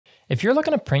If you're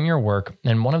looking to print your work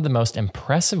in one of the most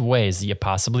impressive ways that you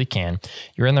possibly can,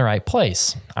 you're in the right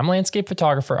place. I'm landscape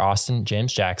photographer Austin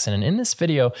James Jackson, and in this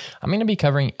video, I'm going to be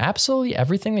covering absolutely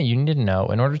everything that you need to know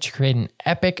in order to create an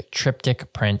epic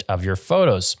triptych print of your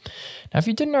photos. Now, if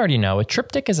you didn't already know, a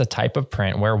triptych is a type of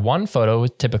print where one photo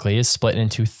typically is split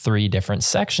into 3 different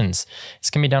sections. This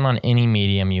can be done on any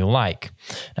medium you like.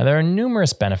 Now, there are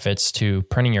numerous benefits to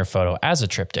printing your photo as a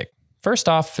triptych. First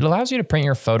off, it allows you to print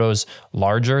your photos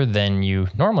larger than you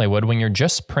normally would when you're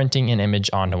just printing an image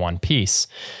onto one piece.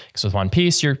 Because with one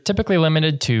piece, you're typically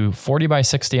limited to 40 by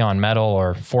 60 on metal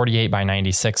or 48 by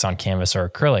 96 on canvas or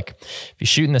acrylic. If you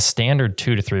shoot in the standard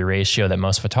 2:3 ratio that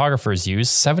most photographers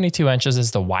use, 72 inches is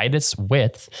the widest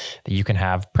width that you can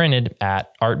have printed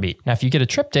at Artbeats. Now, if you get a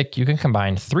triptych, you can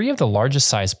combine 3 of the largest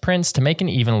size prints to make an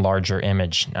even larger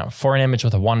image. Now, for an image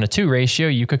with a 1:2 ratio,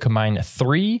 you could combine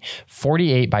 3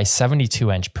 48 by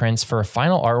 72 inch prints for a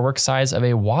final artwork size of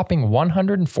a whopping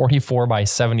 144 by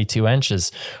 72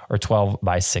 inches or 12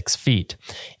 by 6 feet.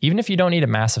 Even if you don't need a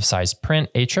massive size print,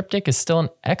 a triptych is still an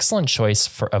excellent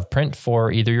choice of print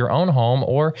for either your own home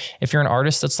or if you're an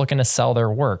artist that's looking to sell their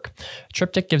work. A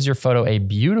triptych gives your photo a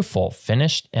beautiful,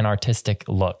 finished, and artistic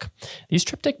look. These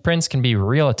triptych prints can be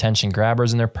real attention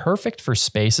grabbers, and they're perfect for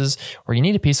spaces where you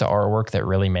need a piece of artwork that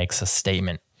really makes a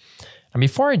statement. And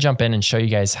before I jump in and show you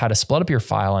guys how to split up your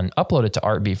file and upload it to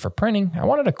Artbeats for printing, I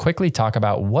wanted to quickly talk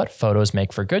about what photos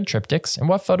make for good triptychs and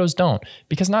what photos don't,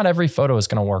 because not every photo is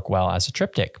going to work well as a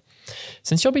triptych.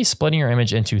 Since you'll be splitting your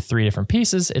image into 3 different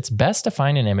pieces, it's best to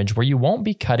find an image where you won't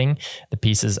be cutting the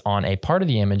pieces on a part of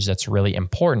the image that's really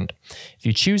important. If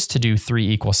you choose to do 3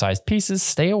 equal-sized pieces,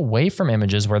 stay away from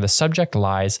images where the subject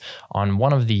lies on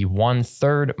one of the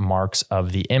 1/3 marks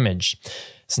of the image,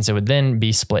 since it would then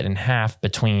be split in half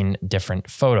between different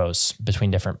photos, between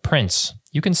different prints.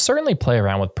 You can certainly play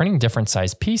around with printing different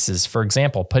size pieces. For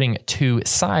example, putting 2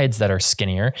 sides that are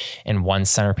skinnier and 1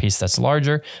 centerpiece that's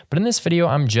larger. But in this video,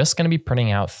 I'm just going to be printing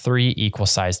out 3 equal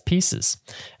sized pieces.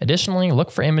 Additionally,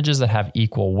 look for images that have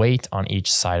equal weight on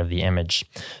each side of the image.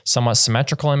 Somewhat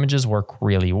symmetrical images work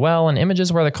really well, and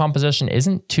images where the composition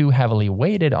isn't too heavily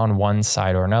weighted on one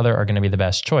side or another are going to be the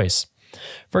best choice.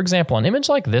 For example, an image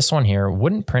like this one here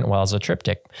wouldn't print well as a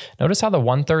triptych. Notice how the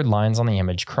 1/3 lines on the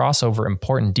image cross over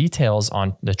important details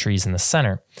on the trees in the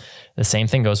center. The same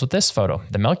thing goes with this photo.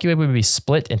 The Milky Way would be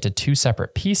split into 2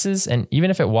 separate pieces, and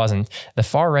even if it wasn't, the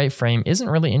far right frame isn't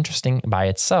really interesting by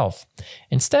itself.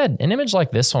 Instead, an image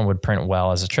like this one would print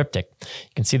well as a triptych.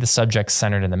 You can see the subject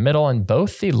centered in the middle, and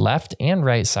both the left and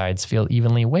right sides feel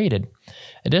evenly weighted.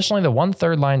 Additionally, the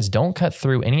 1/3 lines don't cut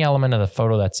through any element of the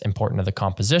photo that's important to the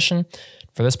composition.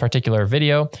 For this particular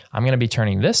video, I'm going to be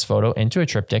turning this photo into a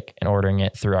triptych and ordering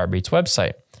it through Artbeats'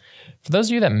 website. For those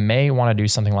of you that may want to do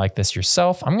something like this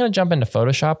yourself, I'm going to jump into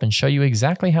Photoshop and show you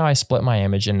exactly how I split my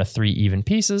image into 3 even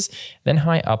pieces, then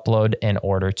how I upload and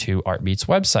order to Artbeats'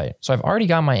 website. So I've already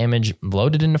got my image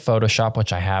loaded into Photoshop,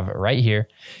 which I have right here.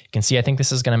 You can see I think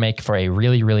this is going to make for a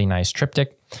really, really nice triptych.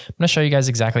 I'm going to show you guys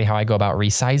exactly how I go about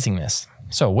resizing this.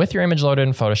 So with your image loaded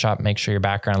in Photoshop, make sure your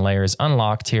background layer is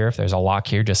unlocked here. If there's a lock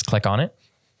here, just click on it.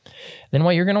 Then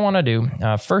what you're going to want to do,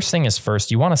 first thing is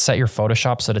first, you want to set your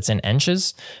Photoshop so that it's in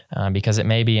inches because it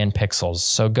may be in pixels.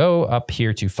 So go up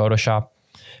here to Photoshop,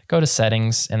 go to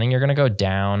settings, and then you're going to go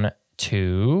down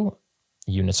to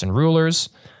units and rulers.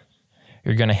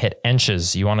 You're going to hit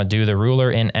inches. You want to do the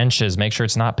ruler in inches. Make sure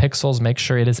it's not pixels. Make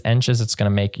sure it is inches. It's going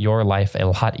to make your life a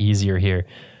lot easier here.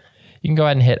 You can go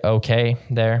ahead and hit OK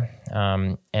there.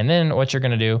 And then what you're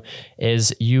going to do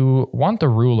is you want the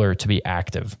ruler to be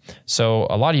active. So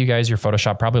a lot of you guys, your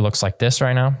Photoshop probably looks like this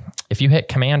right now. If you hit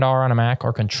Command R on a Mac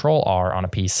or Control R on a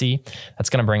PC, that's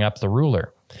going to bring up the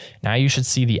ruler. Now you should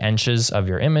see the inches of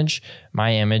your image.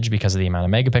 My image, because of the amount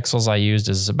of megapixels I used,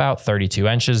 is about 32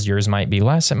 inches. Yours might be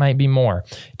less, it might be more.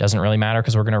 It doesn't really matter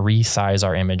because we're going to resize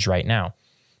our image right now.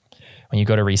 When you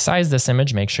go to resize this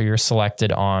image, make sure you're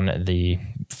selected on the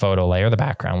photo layer, the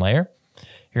background layer.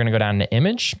 You're going to go down to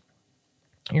image.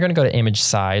 You're going to go to image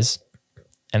size,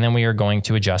 and then we are going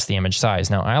to adjust the image size.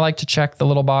 Now, I like to check the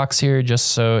little box here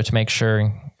just so to make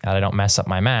sure that I don't mess up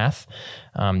my math.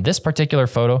 This particular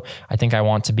photo, I think I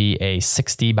want to be a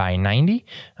 60 by 90,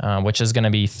 which is going to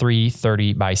be 3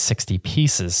 30 by 60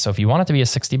 pieces. So if you want it to be a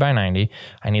 60 by 90,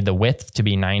 I need the width to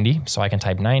be 90, so I can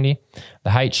type 90. The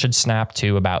height should snap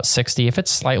to about 60. If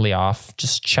it's slightly off,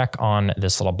 just check on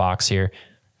this little box here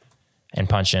and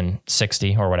punch in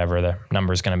 60 or whatever the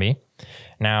number is going to be.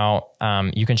 Now,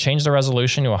 you can change the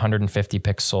resolution to 150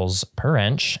 pixels per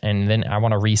inch, and then I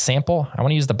want to resample. I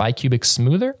want to use the bicubic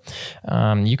smoother.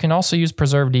 You can also use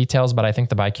preserve details, but I think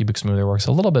the bicubic smoother works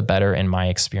a little bit better in my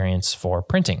experience for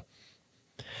printing.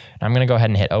 I'm going to go ahead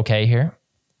and hit OK here.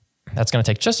 That's going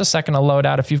to take just a second to load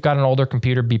out. If you've got an older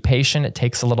computer, be patient. It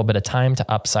takes a little bit of time to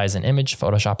upsize an image.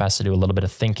 Photoshop has to do a little bit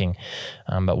of thinking.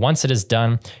 But once it is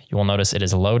done, you will notice it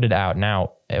is loaded out.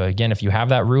 Now, again, if you have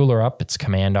that ruler up, it's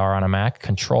Command R on a Mac,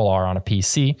 Control R on a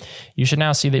PC. You should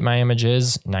now see that my image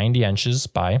is 90 inches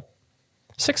by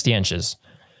 60 inches.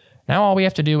 Now all we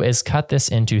have to do is cut this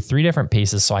into 3 different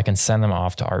pieces so I can send them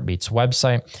off to Artbeats'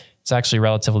 website. It's actually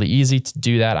relatively easy to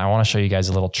do that. I want to show you guys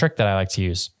a little trick that I like to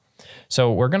use.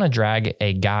 So we're going to drag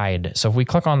a guide. So if we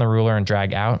click on the ruler and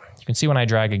drag out, you can see when I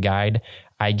drag a guide,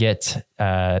 I get,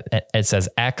 it says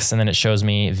X, and then it shows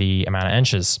me the amount of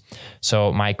inches.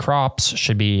 So my crops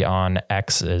should be on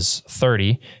X is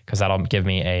 30, because that'll give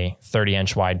me a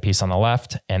 30-inch wide piece on the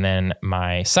left. And then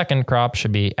my second crop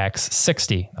should be X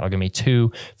 60. That'll give me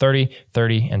 2 30,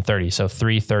 30, and 30. So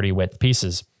 3 30 width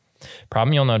pieces.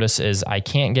 Problem you'll notice is I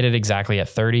can't get it exactly at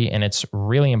 30, and it's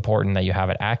really important that you have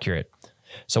it accurate.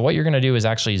 So what you're going to do is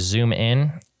actually zoom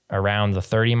in around the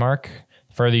 30 mark.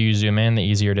 The further you zoom in, the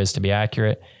easier it is to be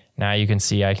accurate. Now you can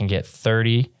see I can get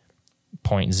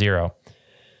 30.0.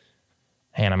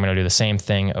 And I'm going to do the same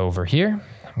thing over here.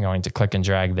 I'm going to click and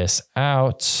drag this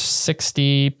out.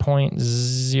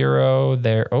 60.0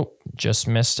 there. Oh, just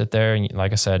missed it there. And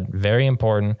like I said, very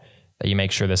important that you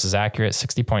make sure this is accurate.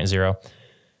 60.0.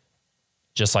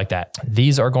 Just like that.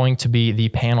 These are going to be the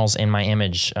panels in my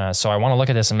image. So I want to look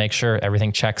at this and make sure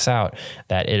everything checks out,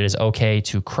 that it is okay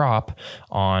to crop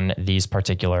on these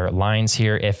particular lines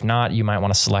here. If not, you might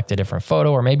want to select a different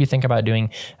photo, or maybe think about doing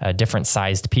different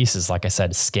sized pieces. Like I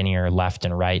said, skinnier left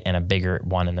and right and a bigger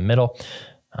one in the middle.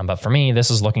 But for me,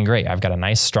 this is looking great. I've got a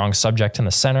nice strong subject in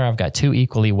the center. I've got 2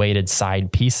 equally weighted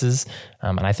side pieces.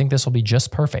 And I think this will be just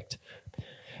perfect.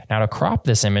 Now to crop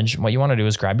this image, what you want to do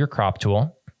is grab your crop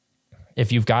tool.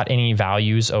 If you've got any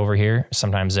values over here,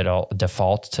 sometimes it'll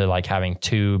default to like having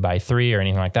 2 by 3 or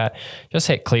anything like that. Just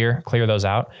hit clear those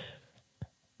out.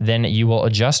 Then you will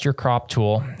adjust your crop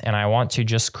tool, and I want to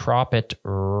just crop it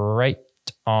right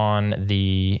on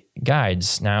the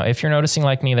guides. Now, if you're noticing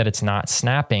like me that it's not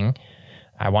snapping,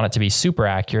 I want it to be super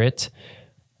accurate.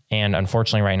 And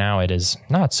unfortunately right now it is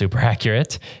not super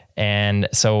accurate. And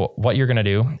so what you're going to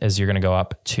do is you're going to go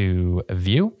up to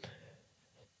View.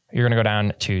 You're going to go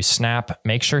down to Snap.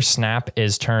 Make sure Snap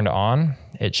is turned on.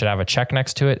 It should have a check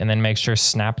next to it, and then make sure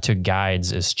Snap to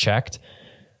Guides is checked.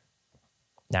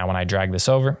 Now, when I drag this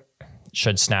over, it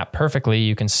should snap perfectly,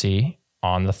 you can see,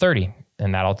 on the 30,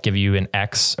 and that'll give you an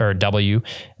X or W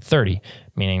 30,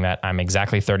 meaning that I'm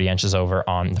exactly 30 inches over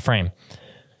on the frame.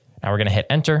 Now we're going to hit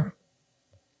Enter.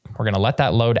 We're going to let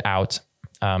that load out.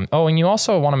 Oh, and you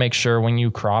also want to make sure when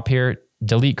you crop here,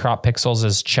 delete crop pixels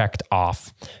is checked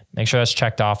off. Make sure that's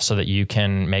checked off so that you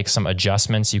can make some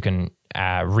adjustments. You can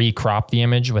recrop the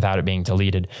image without it being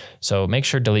deleted. So make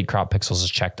sure delete crop pixels is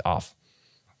checked off.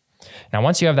 Now,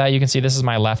 once you have that, you can see this is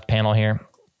my left panel here,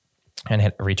 and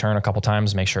hit return a couple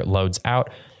times, make sure it loads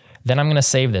out. Then I'm going to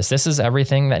save this. This is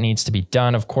everything that needs to be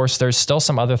done. Of course, there's still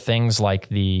some other things like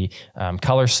the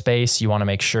color space. You want to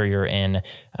make sure you're in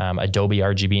Adobe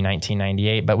RGB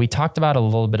 1998, but we talked about a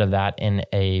little bit of that in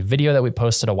a video that we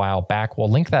posted a while back.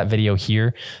 We'll link that video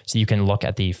here so you can look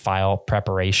at the file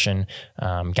preparation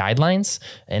guidelines.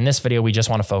 In this video, we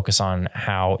just want to focus on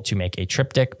how to make a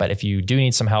triptych, but if you do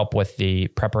need some help with the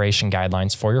preparation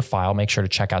guidelines for your file, make sure to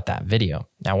check out that video.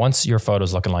 Now, once your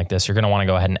photo's looking like this, you're going to want to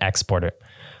go ahead and export it.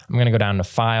 I'm going to go down to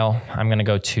File. I'm going to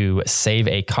go to Save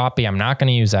a Copy. I'm not going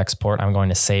to use Export. I'm going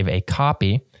to save a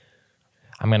copy.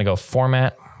 I'm going to go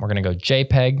Format. We're going to go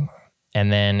JPEG.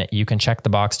 And then you can check the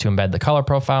box to embed the color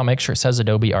profile. Make sure it says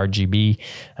Adobe RGB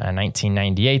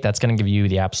 1998. That's going to give you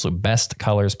the absolute best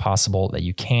colors possible that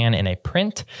you can in a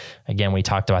print. Again, we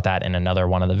talked about that in another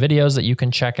one of the videos that you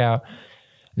can check out.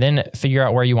 Then figure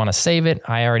out where you want to save it.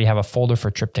 I already have a folder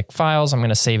for Triptych files. I'm going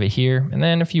to save it here. And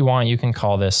then if you want, you can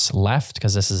call this left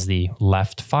because this is the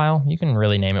left file. You can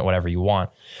really name it whatever you want.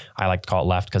 I like to call it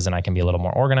left because then I can be a little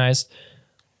more organized.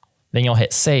 Then you'll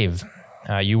hit save.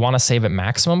 You want to save at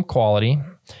maximum quality,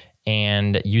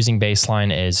 and using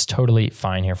baseline is totally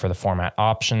fine here for the format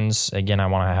options. Again, I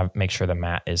want to make sure the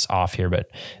matte is off here, but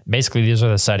basically these are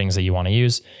the settings that you want to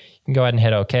use. You can go ahead and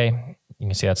hit OK. You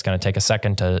can see that's going to take a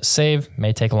second to save.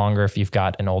 May take longer if you've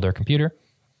got an older computer.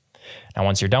 Now,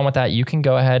 once you're done with that, you can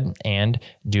go ahead and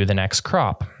do the next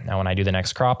crop. Now, when I do the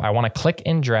next crop, I want to click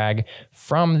and drag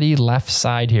from the left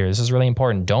side here. This is really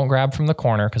important. Don't grab from the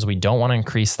corner because we don't want to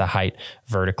increase the height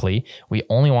vertically. We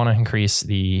only want to increase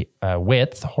the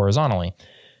width horizontally.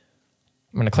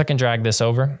 I'm going to click and drag this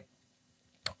over.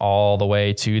 all the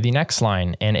way to the next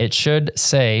line. And it should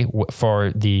say,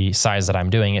 for the size that I'm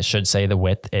doing, it should say the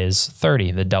width is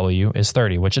 30. The W is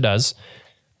 30, which it does,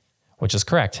 which is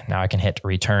correct. Now I can hit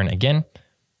return again.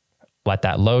 Let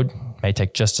that load, may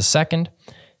take just a second.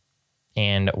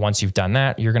 And once you've done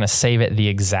that, you're gonna save it the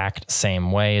exact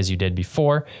same way as you did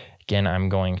before. Again, I'm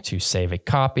going to save a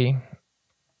copy.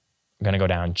 I'm gonna go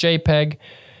down JPEG,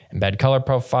 embed color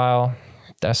profile,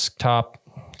 desktop,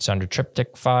 it's under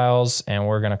Triptych files, and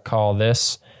we're gonna call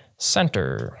this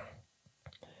center.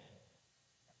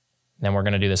 Then we're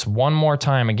gonna do this one more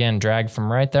time. Again, drag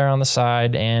from right there on the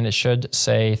side, and it should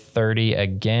say 30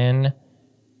 again.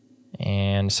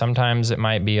 And sometimes it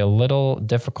might be a little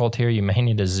difficult here. You may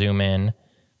need to zoom in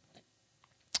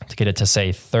to get it to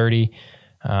say 30.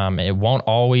 It won't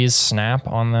always snap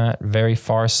on that very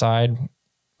far side,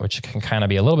 which can kind of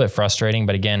be a little bit frustrating.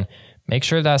 But again, make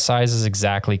sure that size is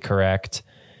exactly correct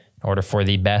in order for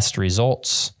the best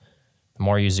results. The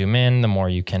more you zoom in, the more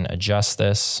you can adjust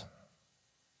this.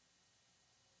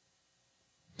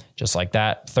 Just like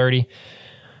that, 30.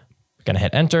 We're gonna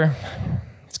hit enter.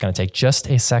 It's gonna take just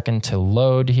a second to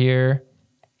load here.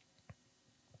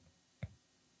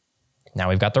 Now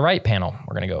we've got the right panel.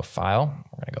 We're gonna go File,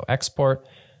 we're gonna go Export,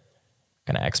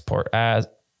 gonna export as.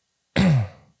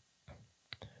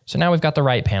 So now we've got the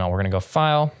right panel. We're gonna go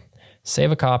File,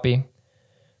 save a copy. I'm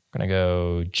gonna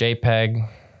go JPEG,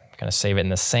 gonna save it in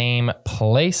the same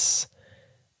place.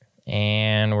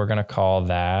 And we're gonna call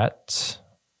that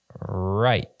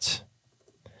right.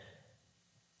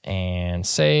 And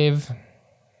save.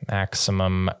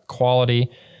 Maximum quality.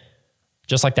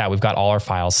 Just like that, we've got all our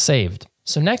files saved.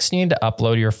 So next you need to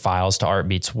upload your files to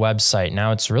Artbeats website.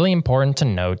 Now it's really important to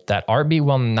note that Artbeat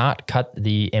will not cut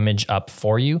the image up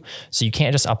for you. So you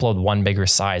can't just upload one bigger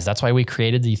size. That's why we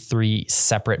created the 3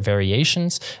 separate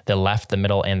variations, the left, the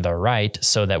middle, and the right,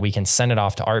 so that we can send it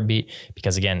off to Artbeat.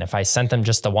 Because again, if I sent them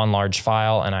just the one large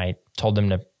file and I told them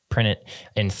to print it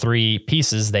in 3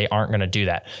 pieces, they aren't gonna do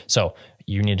that. So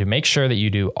you need to make sure that you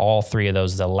do all 3 of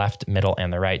those, the left, middle,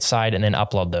 and the right side, and then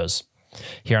upload those.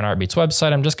 Here on Artbeats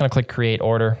website, I'm just gonna click create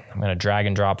order. I'm gonna drag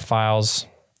and drop files,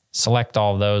 select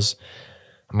all of those.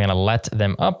 I'm gonna let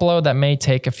them upload. That may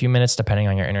take a few minutes depending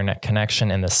on your internet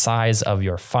connection and the size of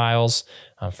your files.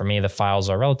 For me, the files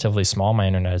are relatively small. My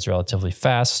internet is relatively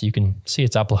fast. You can see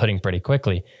it's uploading pretty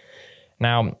quickly.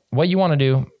 Now, what you wanna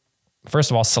do, first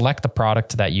of all, select the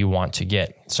product that you want to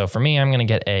get. So for me, I'm gonna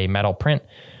get a metal print.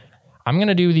 I'm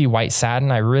gonna do the white satin.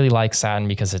 I really like satin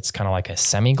because it's kind of like a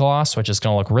semi-gloss, which is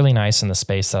gonna look really nice in the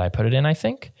space that I put it in, I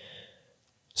think.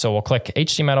 So we'll click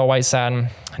HD Metal White Satin.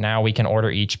 Now we can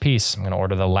order each piece. I'm gonna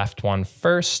order the left one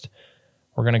first.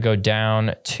 We're gonna go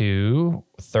down to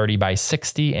 30 by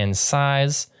 60 in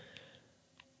size.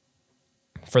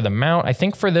 For the mount, I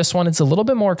think for this one, it's a little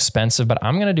bit more expensive, but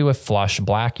I'm gonna do a flush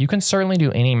black. You can certainly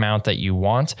do any mount that you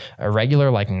want. A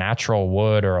regular like natural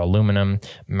wood or aluminum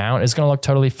mount is gonna look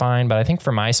totally fine, but I think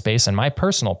for my space and my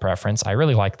personal preference, I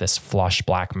really like this flush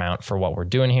black mount for what we're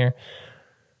doing here.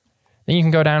 Then you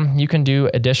can go down, you can do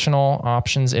additional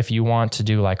options if you want to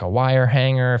do like a wire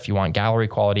hanger, if you want gallery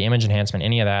quality, image enhancement,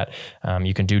 any of that,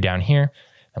 you can do down here.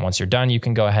 And once you're done, you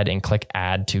can go ahead and click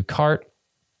add to cart.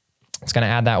 It's gonna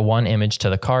add that one image to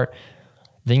the cart.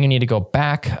 Then you need to go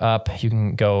back up. You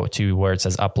can go to where it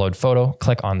says upload photo,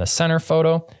 click on the center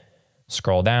photo,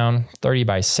 scroll down, 30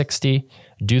 by 60.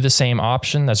 Do the same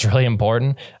option, that's really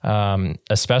important,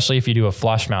 especially if you do a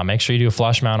flush mount. Make sure you do a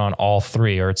flush mount on all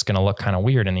 3 or it's gonna look kind of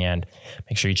weird in the end.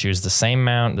 Make sure you choose the same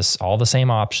mount, all the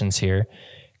same options here.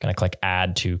 Gonna click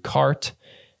add to cart.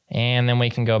 And then we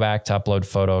can go back to upload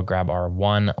photo, grab our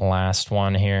one last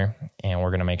one here, and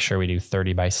we're gonna make sure we do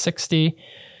 30 by 60.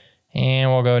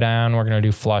 And we'll go down, we're gonna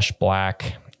do flush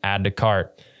black, add to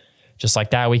cart. Just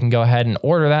like that, we can go ahead and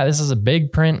order that. This is a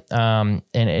big print, and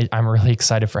I'm really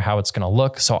excited for how it's gonna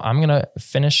look. So I'm gonna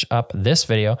finish up this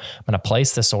video. I'm gonna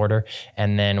place this order,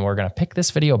 and then we're gonna pick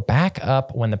this video back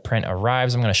up when the print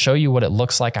arrives. I'm gonna show you what it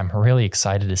looks like. I'm really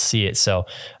excited to see it. So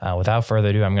without further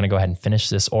ado, I'm gonna go ahead and finish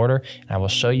this order, and I will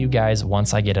show you guys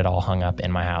once I get it all hung up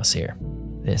in my house here.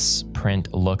 This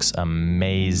print looks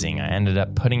amazing. I ended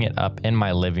up putting it up in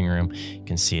my living room. You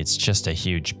can see it's just a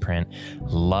huge print.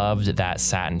 Loved that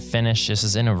satin finish. This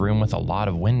is in a room with a lot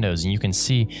of windows, and you can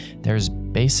see there's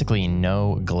basically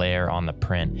no glare on the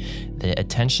print. The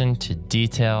attention to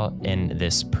detail in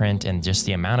this print and just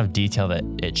the amount of detail that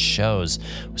it shows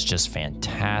was just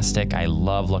fantastic. I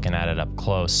love looking at it up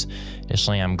close.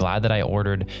 Additionally, I'm glad that I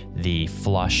ordered the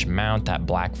flush mount. That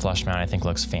black flush mount I think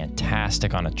looks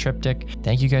fantastic on a triptych.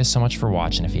 Thank you guys so much for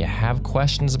watching. If you have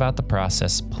questions about the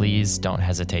process, please don't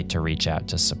hesitate to reach out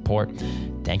to support.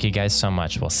 Thank you guys so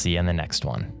much. We'll see you in the next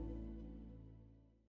one.